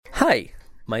Hi,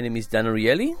 my name is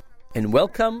Ariely, and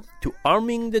welcome to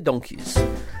Arming the Donkeys,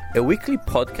 a weekly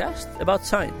podcast about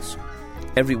science.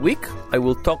 Every week, I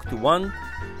will talk to one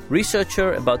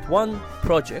researcher about one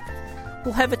project.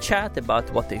 We'll have a chat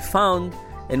about what they found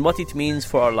and what it means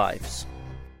for our lives.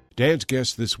 Dan's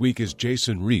guest this week is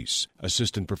Jason Riis,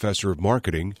 Assistant Professor of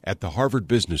Marketing at the Harvard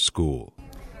Business School.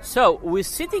 So, we're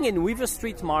sitting in Weaver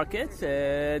Street Market.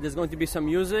 There's going to be some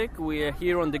music. We're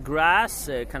here on the grass,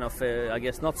 I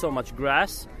guess not so much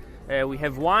grass. We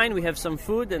have wine, we have some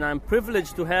food, and I'm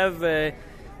privileged to have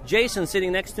Jason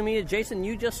sitting next to me. Jason,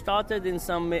 you just started in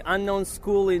some unknown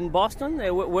school in Boston.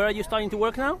 Where are you starting to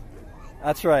work now?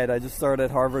 That's right. I just started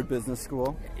at Harvard Business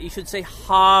School. You should say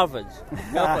Harvard.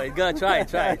 Go for it. Go, try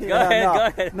it. Go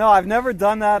ahead. No, I've never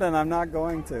done that, and I'm not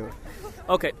going to.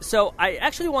 Okay, so I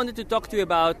actually wanted to talk to you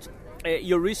about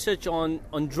your research on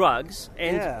drugs.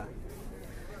 And,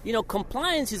 you know,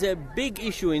 compliance is a big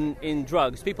issue in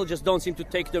drugs. People just don't seem to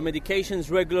take their medications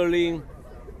regularly.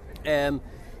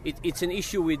 It's an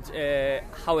issue with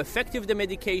how effective the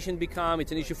medication become.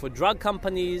 It's an issue for drug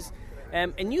companies.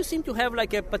 And you seem to have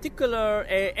like a particular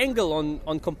angle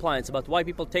on compliance about why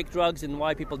people take drugs and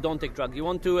why people don't take drugs. You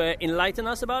want to enlighten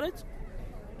us about it?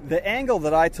 The angle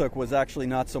that I took was actually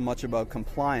not so much about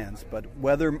compliance, but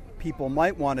whether people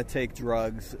might want to take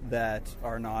drugs that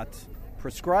are not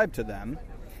prescribed to them.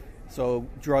 So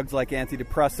drugs like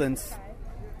antidepressants,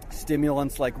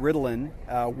 stimulants like Ritalin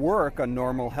work on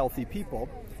normal, healthy people.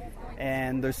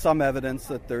 And there's some evidence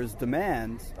that there's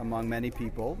demand among many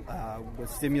people.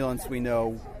 With stimulants, we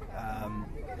know...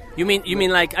 You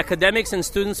mean like academics and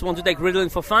students want to take Ritalin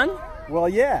for fun? Well,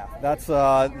 yeah, that's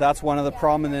one of the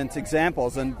prominent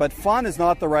examples. But fun is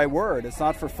not the right word. It's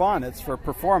not for fun. It's for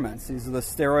performance. These are the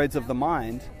steroids of the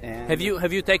mind. And have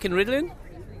you taken Ritalin?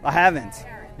 I haven't.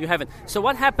 You haven't. So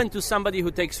what happened to somebody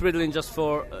who takes Ritalin just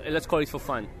for, let's call it for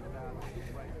fun?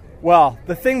 Well,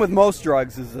 the thing with most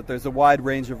drugs is that there's a wide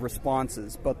range of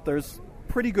responses, but there's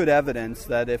pretty good evidence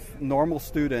that if normal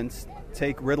students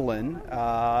take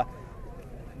Ritalin,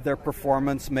 their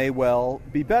performance may well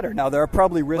be better. Now, there are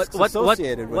probably risks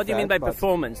associated with that. What do you mean by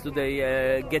performance? Do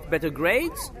they get better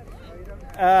grades?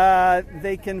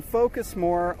 They can focus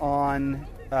more on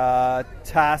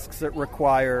tasks that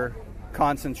require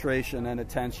concentration and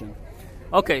attention.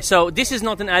 Okay, so this is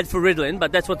not an ad for Ritalin,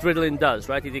 but that's what Ritalin does,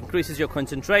 right? It increases your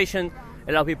concentration,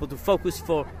 allow people to focus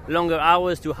for longer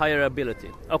hours to higher ability.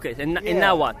 Okay, and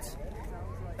now what?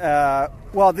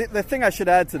 Well, the thing I should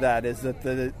add to that is that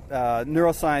the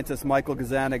neuroscientist Michael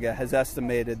Gazzaniga has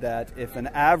estimated that if an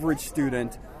average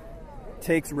student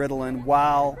takes Ritalin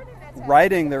while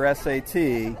writing their SAT,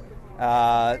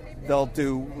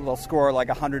 they'll score like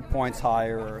 100 points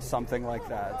higher or something like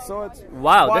that. So it's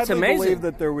that's amazing. Believe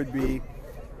that there would be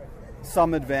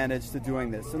some advantage to doing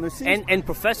this. And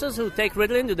professors who take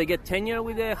Ritalin, do they get tenure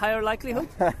with a higher likelihood?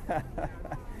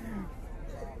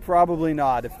 Probably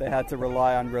not if they had to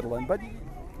rely on Ritalin, but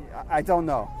I don't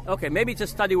know. Okay, maybe it's a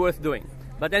study worth doing.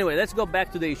 But anyway, let's go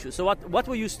back to the issue. So what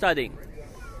were you studying?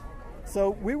 So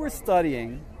we were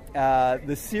studying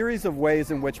the series of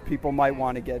ways in which people might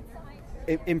want to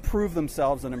improve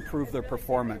themselves and improve their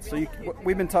performance. So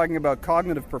we've been talking about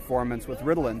cognitive performance with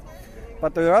Ritalin,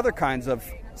 but there are other kinds of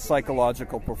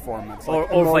psychological performance. Or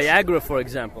Viagra, for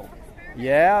example.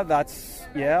 Yeah, that's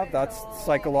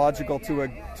psychological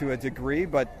to a degree,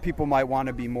 but people might want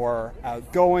to be more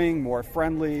outgoing, more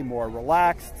friendly, more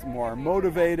relaxed, more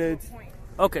motivated.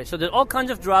 Okay, so there's all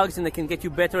kinds of drugs, and they can get you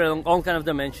better along all kinds of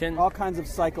dimensions. All kinds of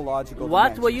psychological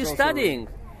dimensions. What were you studying?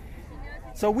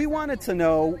 So we wanted to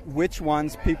know which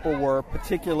ones people were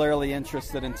particularly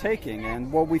interested in taking,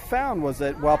 and what we found was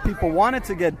that while people wanted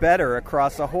to get better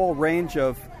across a whole range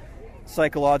of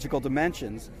psychological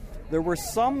dimensions, there were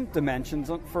some dimensions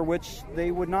for which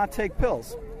they would not take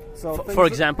pills. So for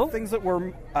example? Things that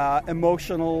were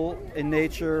emotional in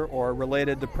nature or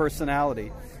related to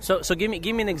personality. So give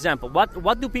me an example.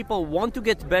 What do people want to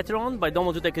get better on but don't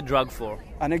want to take a drug for?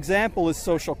 An example is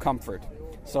social comfort.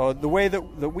 So the way that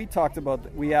we talked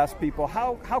about, we asked people,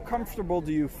 how comfortable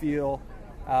do you feel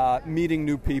meeting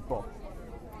new people?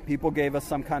 People gave us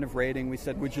some kind of rating. We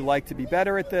said, would you like to be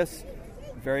better at this?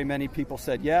 Very many people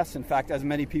said yes. In fact, as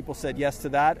many people said yes to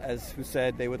that as who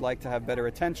said they would like to have better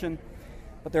attention.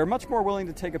 But they're much more willing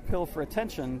to take a pill for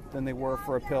attention than they were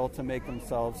for a pill to make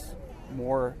themselves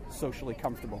more socially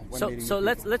comfortable. So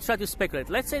let's try to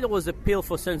speculate. Let's say there was a pill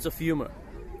for sense of humor.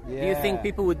 Yeah. Do you think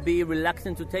people would be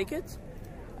reluctant to take it?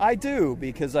 I do,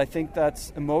 because I think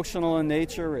that's emotional in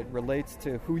nature. It relates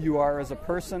to who you are as a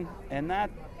person, and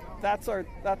that's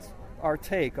our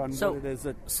take on what it is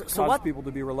that causes people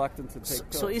to be reluctant to take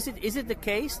pills. So is it the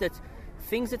case that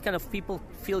things that kind of people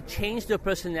feel change their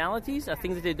personalities are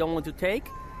things that they don't want to take,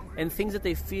 and things that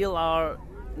they feel are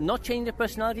not changing their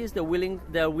personalities they're willing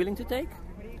to take?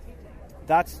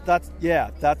 That's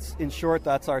in short,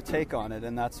 that's our take on it,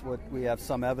 and that's what we have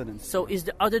some evidence. So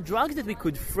are there drugs that we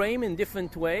could frame in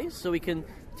different ways so we can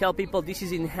tell people this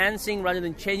is enhancing rather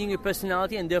than changing your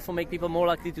personality and therefore make people more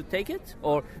likely to take it?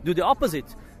 Or do the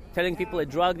opposite, telling people a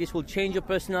drug, this will change your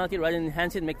personality rather than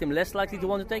enhance it and make them less likely to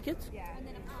want to take it?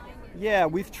 Yeah,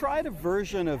 we've tried a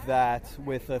version of that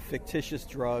with a fictitious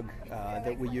drug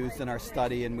that we used in our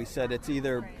study, and we said it's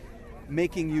either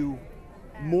making you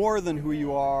more than who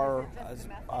you are,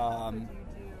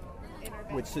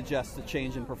 which suggests a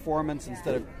change in performance,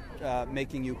 instead of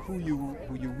making you who you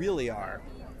really are.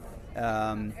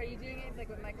 And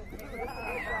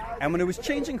when it was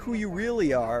changing who you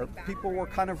really are, people were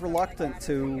kind of reluctant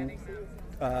to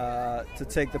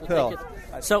take the pill.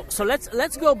 So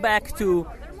let's go back to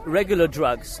regular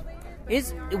drugs.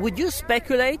 Would you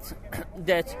speculate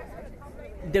that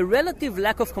the relative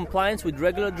lack of compliance with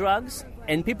regular drugs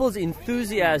and people's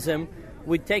enthusiasm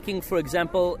with taking, for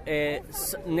example,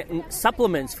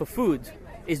 supplements for food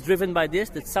is driven by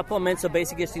this, that supplements are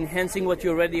basically just enhancing what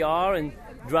you already are and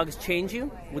drugs change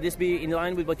you? Would this be in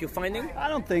line with what you're finding? I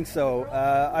don't think so.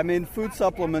 I mean, food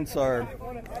supplements are...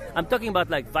 I'm talking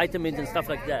about like vitamins and stuff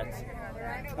like that.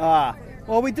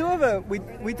 Well, we do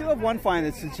have one find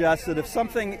that suggests that if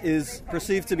something is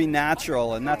perceived to be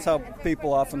natural, and that's how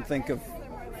people often think of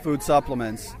food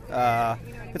supplements,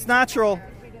 it's natural,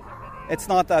 it's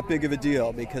not that big of a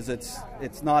deal because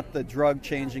it's not the drug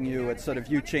changing you, it's sort of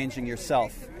you changing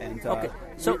yourself. And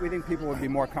so we think people would be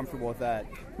more comfortable with that.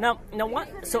 Now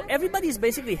what? So everybody's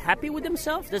basically happy with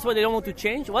themselves? That's why they don't want to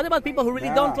change? What about people who really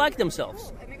don't like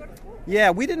themselves?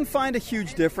 Yeah, we didn't find a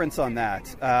huge difference on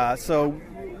that. So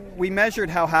we measured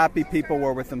how happy people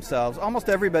were with themselves. Almost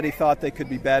everybody thought they could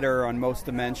be better on most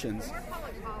dimensions.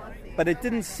 But it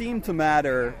didn't seem to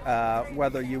matter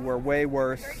whether you were way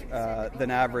worse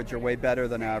than average or way better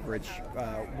than average,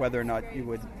 whether or not you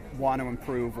would want to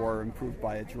improve or improve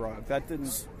by a drug. That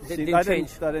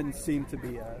didn't seem to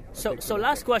be a So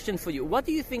last question for you. What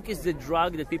do you think is the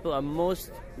drug that people are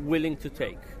most willing to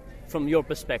take from your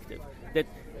perspective?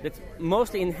 That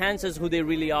mostly enhances who they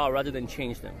really are rather than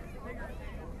change them?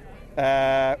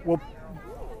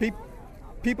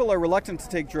 People are reluctant to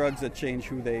take drugs that change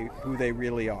who they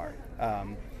really are,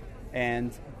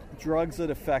 and drugs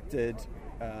that affected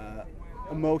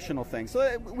emotional things.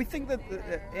 So we think that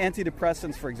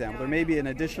antidepressants, for example, there may be an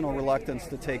additional reluctance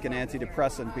to take an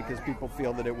antidepressant because people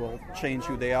feel that it will change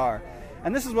who they are.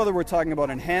 And this is whether we're talking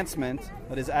about enhancement,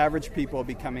 that is average people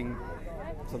becoming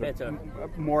sort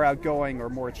of more outgoing or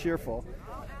more cheerful.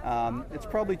 It's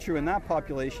probably true in that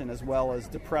population as well as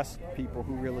depressed people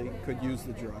who really could use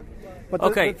the drug. But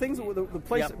the things, the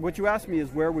place, what you asked me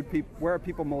is where are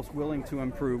people most willing to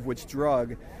improve which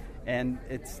drug, and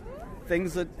it's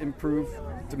things that improve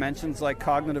dimensions like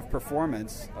cognitive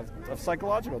performance of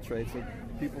psychological traits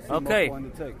that people seem most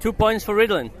willing to take. 2 points for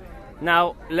Ritalin.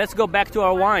 Now let's go back to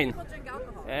our wine.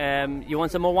 You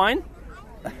want some more wine?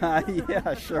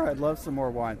 Yeah, sure. I'd love some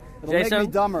more wine. It'll make me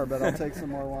dumber, but I'll take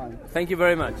some more wine. Thank you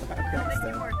very much.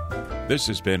 This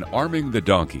has been Arming the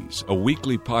Donkeys, a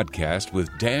weekly podcast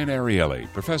with Dan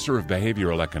Ariely, professor of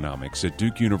behavioral economics at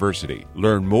Duke University.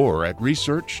 Learn more at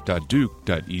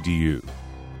research.duke.edu.